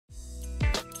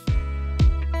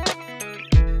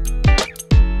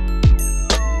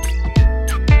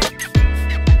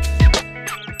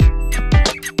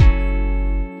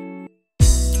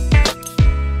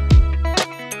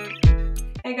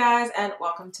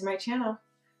welcome to my channel.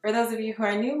 For those of you who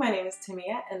are new, my name is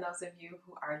Tamia, and those of you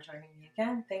who are joining me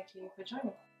again, thank you for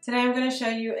joining. Today I'm going to show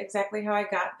you exactly how I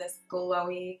got this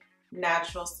glowy,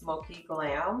 natural, smoky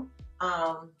glam.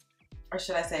 Or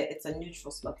should I say it's a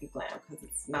neutral smoky glam because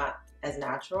it's not as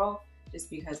natural just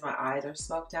because my eyes are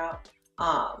smoked out.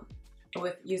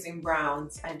 With using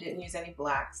browns, I didn't use any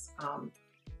blacks.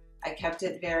 I kept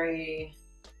it very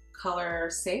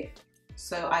color safe,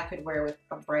 so I could wear with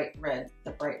a bright red,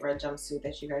 the bright red jumpsuit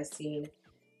that you guys seen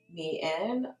me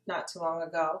in not too long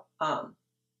ago.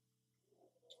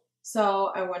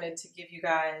 So I wanted to give you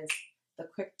guys the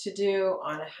quick to-do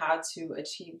on how to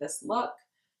achieve this look.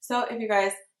 So if you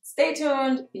guys stay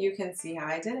tuned, you can see how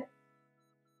I did it.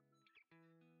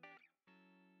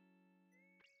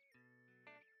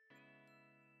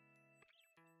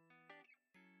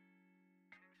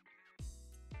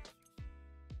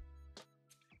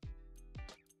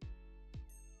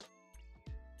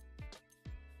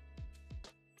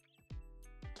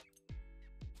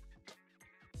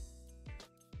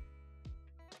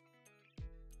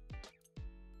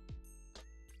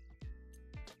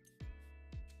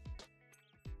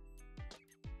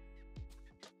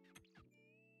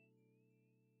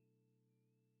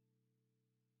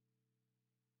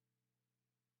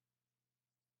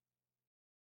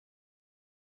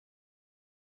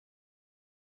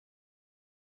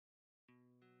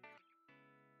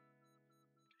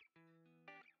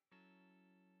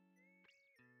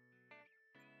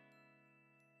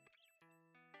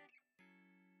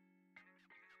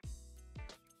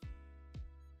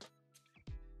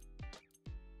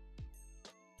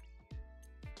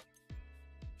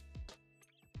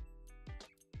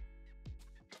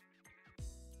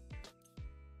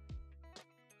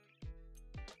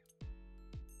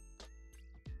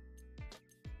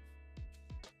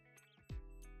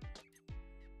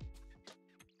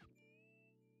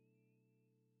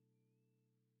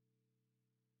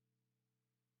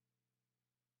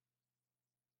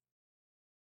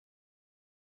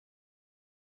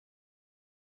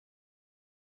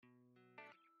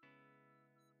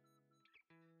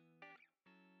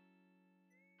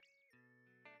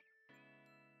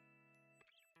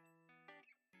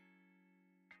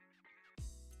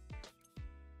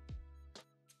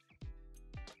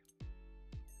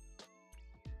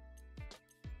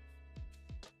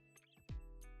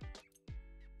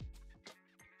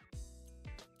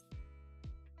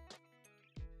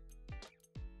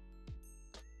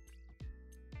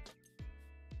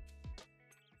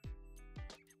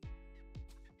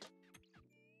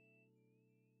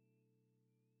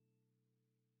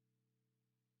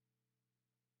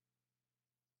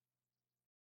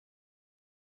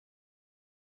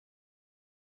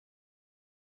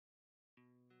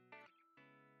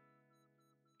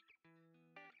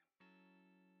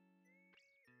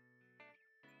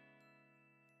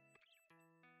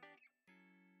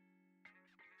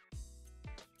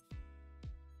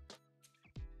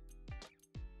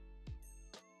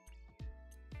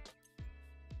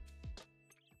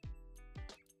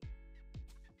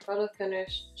 Photo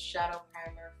Finish Shadow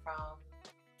Primer from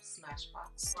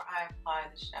Smashbox, where I apply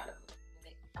the shadow.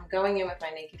 I'm going in with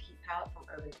my Naked Heat palette from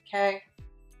Urban Decay.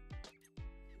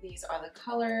 These are the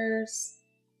colors.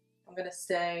 I'm going to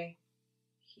stay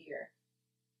here.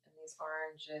 And these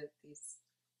oranges, these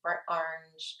burnt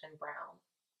orange and brown.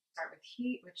 Start with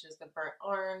Heat, which is the burnt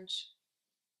orange.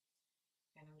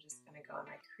 And I'm just going to go in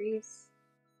my crease.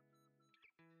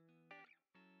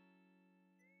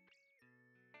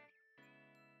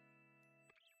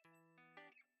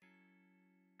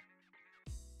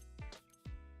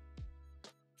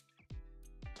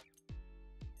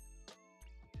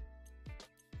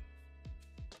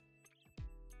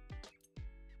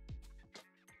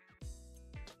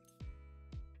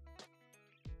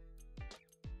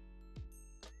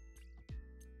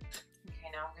 Okay,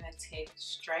 now I'm going to take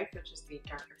Stripe, which is the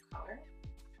darker color.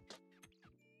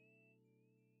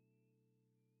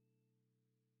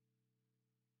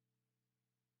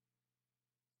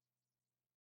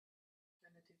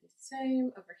 I'm going to do the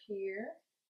same over here.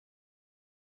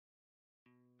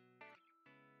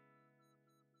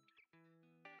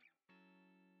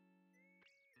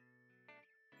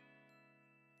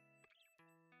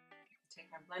 Take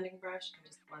my blending brush and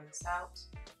just blend this out.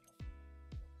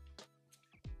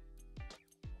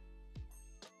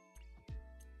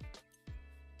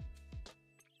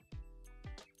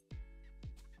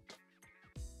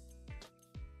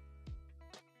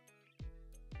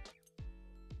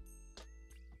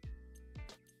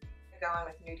 Go in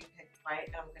with Nudie Pink White,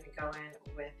 and I'm going to go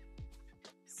in with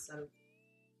some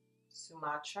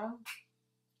Sumatra,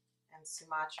 and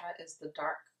Sumatra is the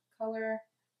dark color.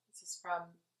 This is from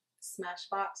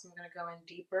Smashbox. I'm going to go in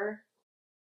deeper.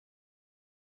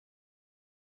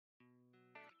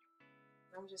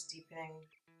 I'm just deepening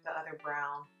the other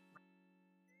brown.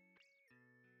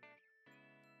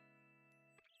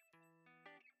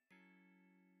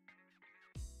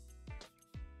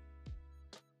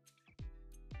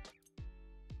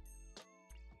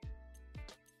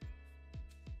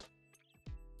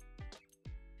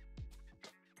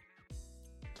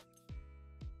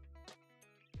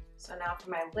 So now for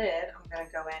my lid, I'm going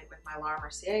to go in with my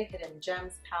Mercier Hidden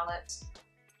Gems palette.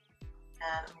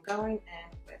 And I'm going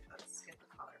in with, let's get the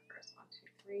color first, 1, 2,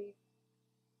 3.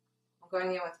 I'm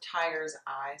going in with Tiger's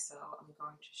Eye, so I'm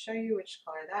going to show you which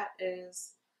color that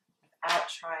is without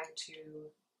trying to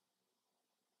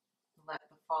let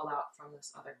the fallout from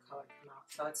this other color come out.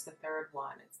 So it's the third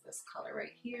one, it's this color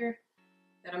right here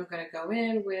that I'm going to go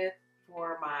in with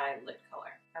for my lid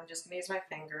color. I'm just going to use my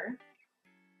finger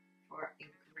for a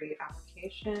great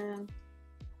application.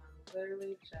 I'm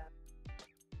literally just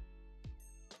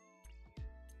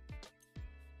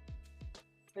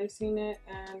placing it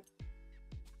and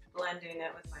blending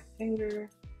it with my finger.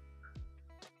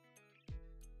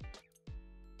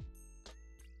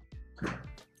 Trying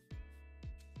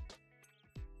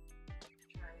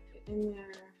to get in there.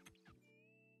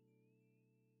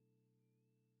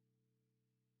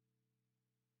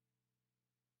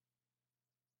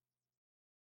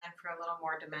 And for a little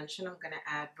more dimension, I'm going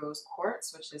to add Rose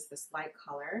Quartz, which is this light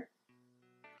color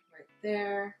right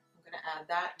there. I'm going to add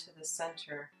that to the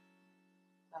center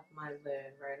of my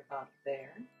lid, right about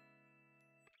there.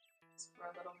 Just for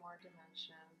a little more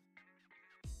dimension.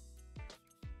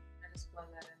 I just blend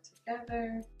that in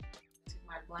together. Take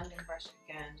my blending brush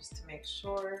again just to make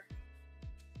sure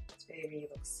this baby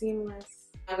looks seamless.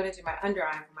 I'm going to do my under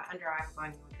eye. For my under eye, I'm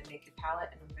going in with the Naked palette,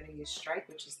 and I'm going to use Stripe,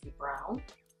 which is the brown.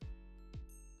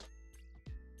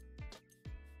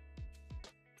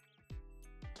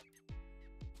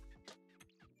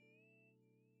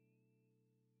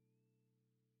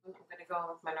 I'm going to go in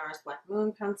with my Nars Black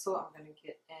Moon pencil. I'm going to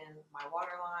get in my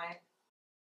waterline.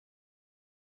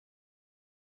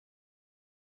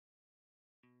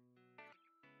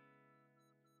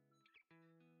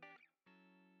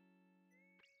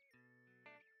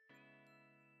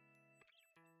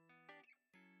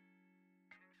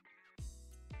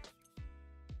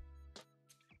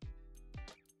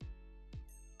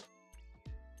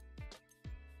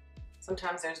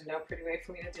 Sometimes there's no pretty way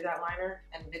for me to do that liner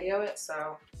and video it,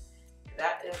 so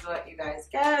that is what you guys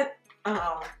get.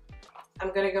 I'm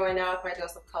going to go in now with my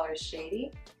dose of Colors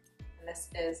Shady, and this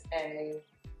is a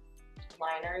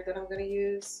liner that I'm going to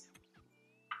use.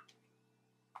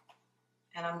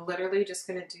 And I'm literally just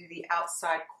going to do the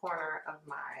outside corner of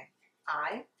my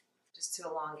eye, just to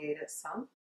elongate it some.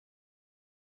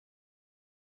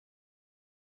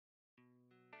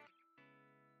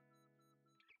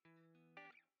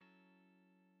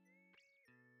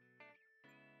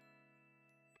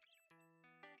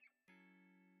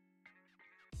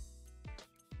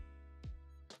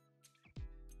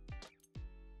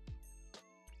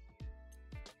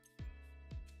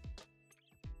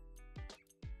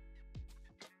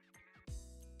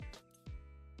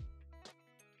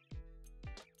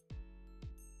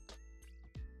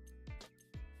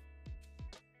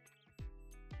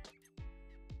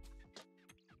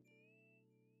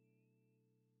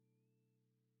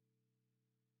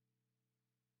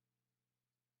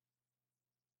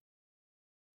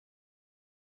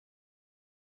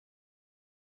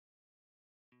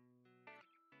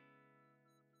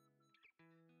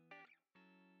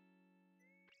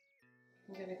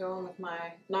 I'm going to go in with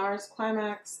my Nars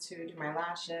Climax to do my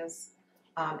lashes,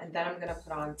 and then I'm going to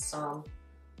put on some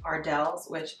Ardells,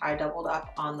 which I doubled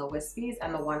up on the Wispies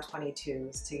and the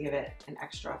 122s to give it an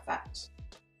extra effect.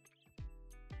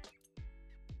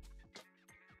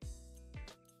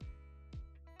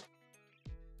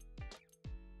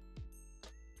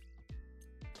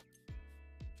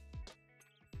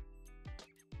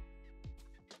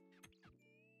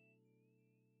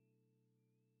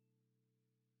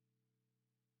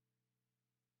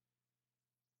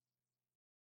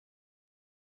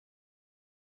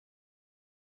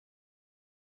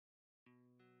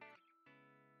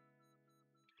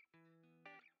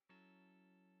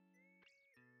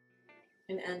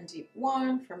 An N Deep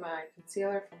 1 for my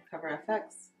concealer from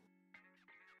Coverfx.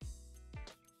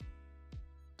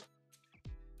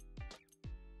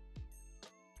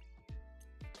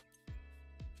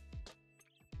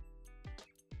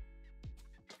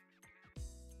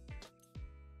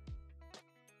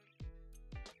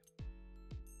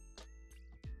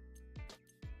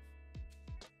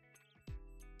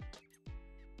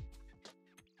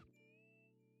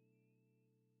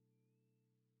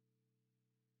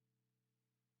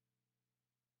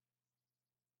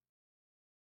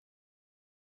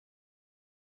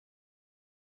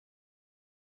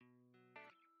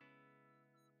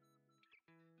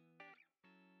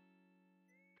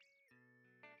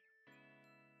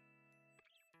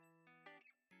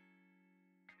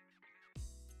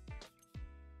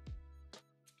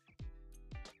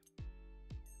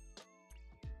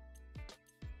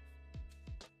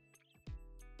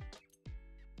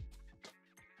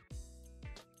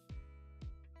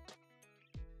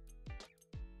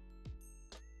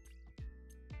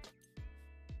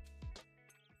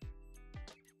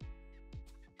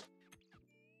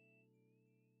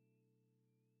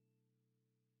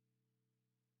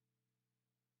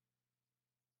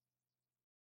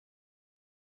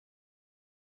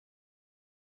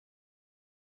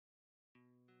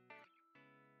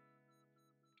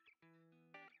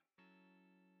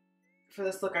 For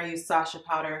this look, I use Sacha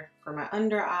powder for my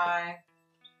under eye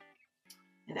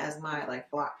and as my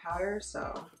like block powder.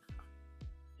 So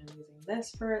I'm using this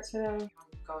for it today. I'm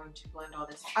going to blend all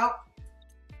this out.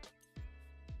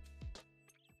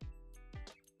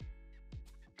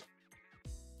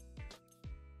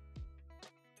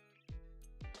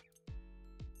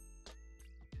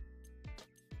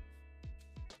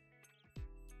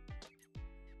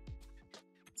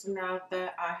 So now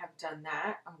that I have done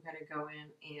that, I'm going to go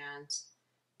in and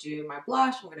do my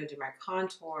blush. I'm going to do my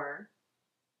contour.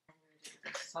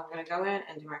 So I'm going to go in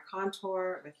and do my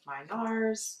contour with my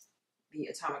Nars, the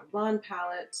Atomic Blonde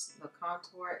palette. The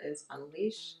contour is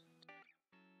Unleashed.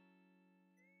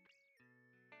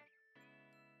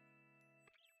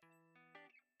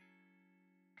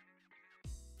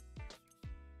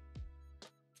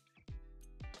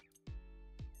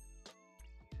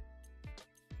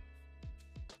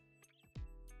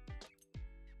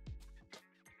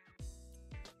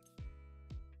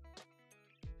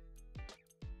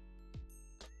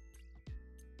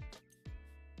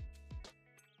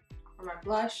 For my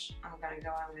blush, I'm going to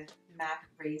go in with MAC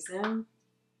Raizin. And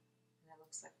it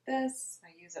looks like this. I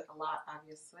use it a lot,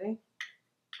 obviously.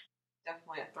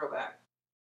 Definitely a throwback.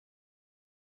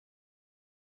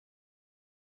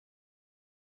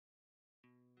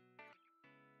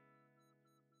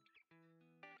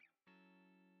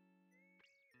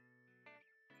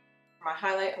 For my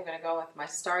highlight, I'm going to go with my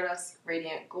Stardust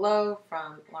Radiant Glow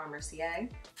from Mercier.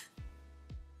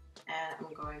 And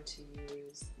I'm going to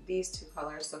use these two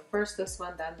colors. So first this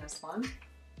one, then this one.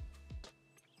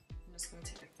 I'm just going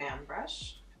to take a fan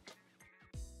brush.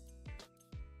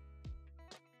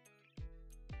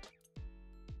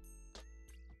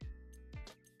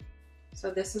 So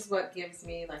this is what gives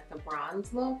me like the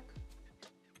bronze look,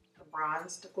 the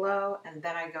bronzed glow, and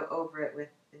then I go over it with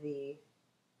the,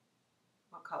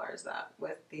 what color is that?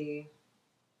 With the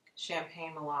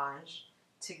Champagne Melange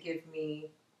to give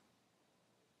me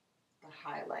the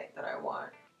highlight that I want,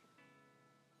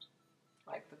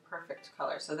 like the perfect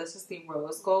color. So this is the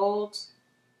rose gold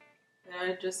that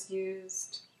I just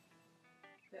used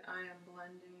that I am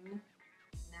blending.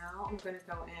 Now I'm going to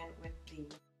go in with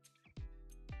the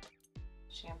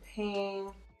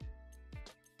champagne,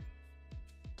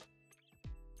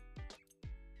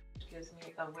 which gives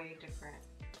me a way different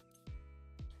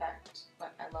effect,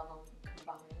 but I love them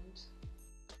combined.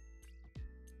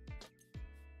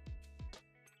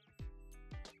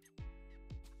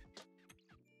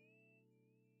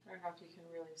 I don't know if you can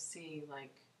really see,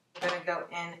 like, I'm gonna go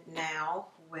in now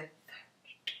with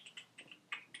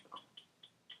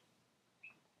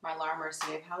my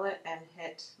Mercier palette and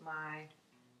hit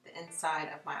the inside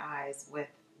of my eyes with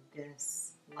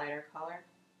this lighter color.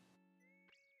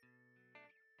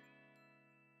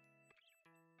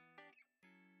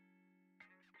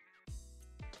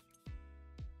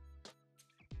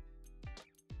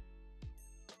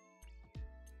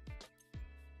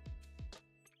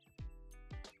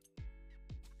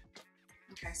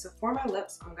 Okay, so for my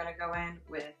lips, I'm gonna go in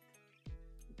with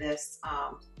this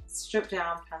stripped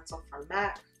down pencil from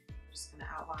MAC. I'm just gonna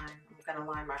outline, I'm gonna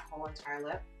line my whole entire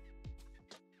lip.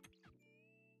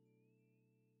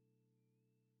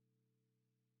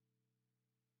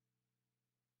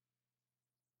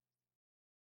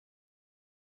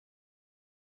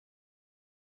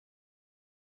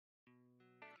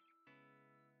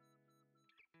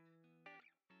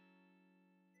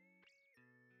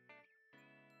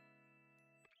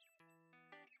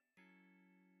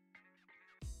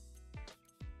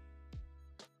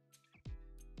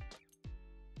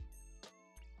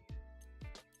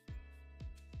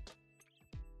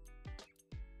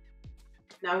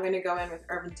 Now I'm going to go in with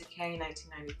Urban Decay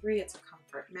 1993. It's a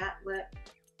comfort matte lip.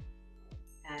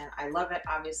 And I love it,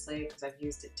 obviously, because I've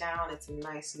used it down. It's a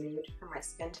nice nude for my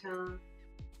skin tone.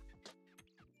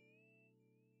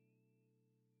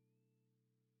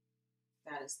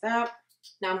 That is that.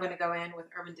 Now I'm going to go in with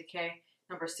Urban Decay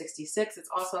number 66. It's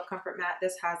also a comfort matte.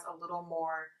 This has a little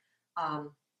more,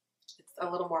 it's a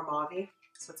little more mauve-y.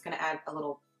 So it's going to add a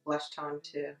little blush tone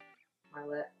to my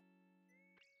lip.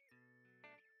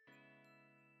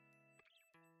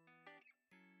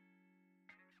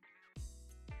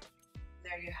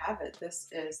 There you have it. This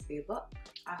is the look.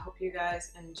 I hope you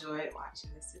guys enjoyed watching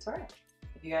this tutorial.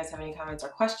 If you guys have any comments or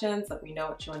questions, let me know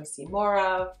what you want to see more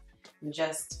of. And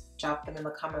just drop them in the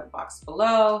comment box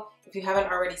below. If you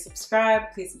haven't already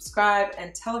subscribed, please subscribe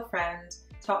and tell a friend,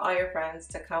 tell all your friends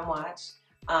to come watch.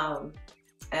 And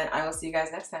I will see you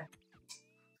guys next time.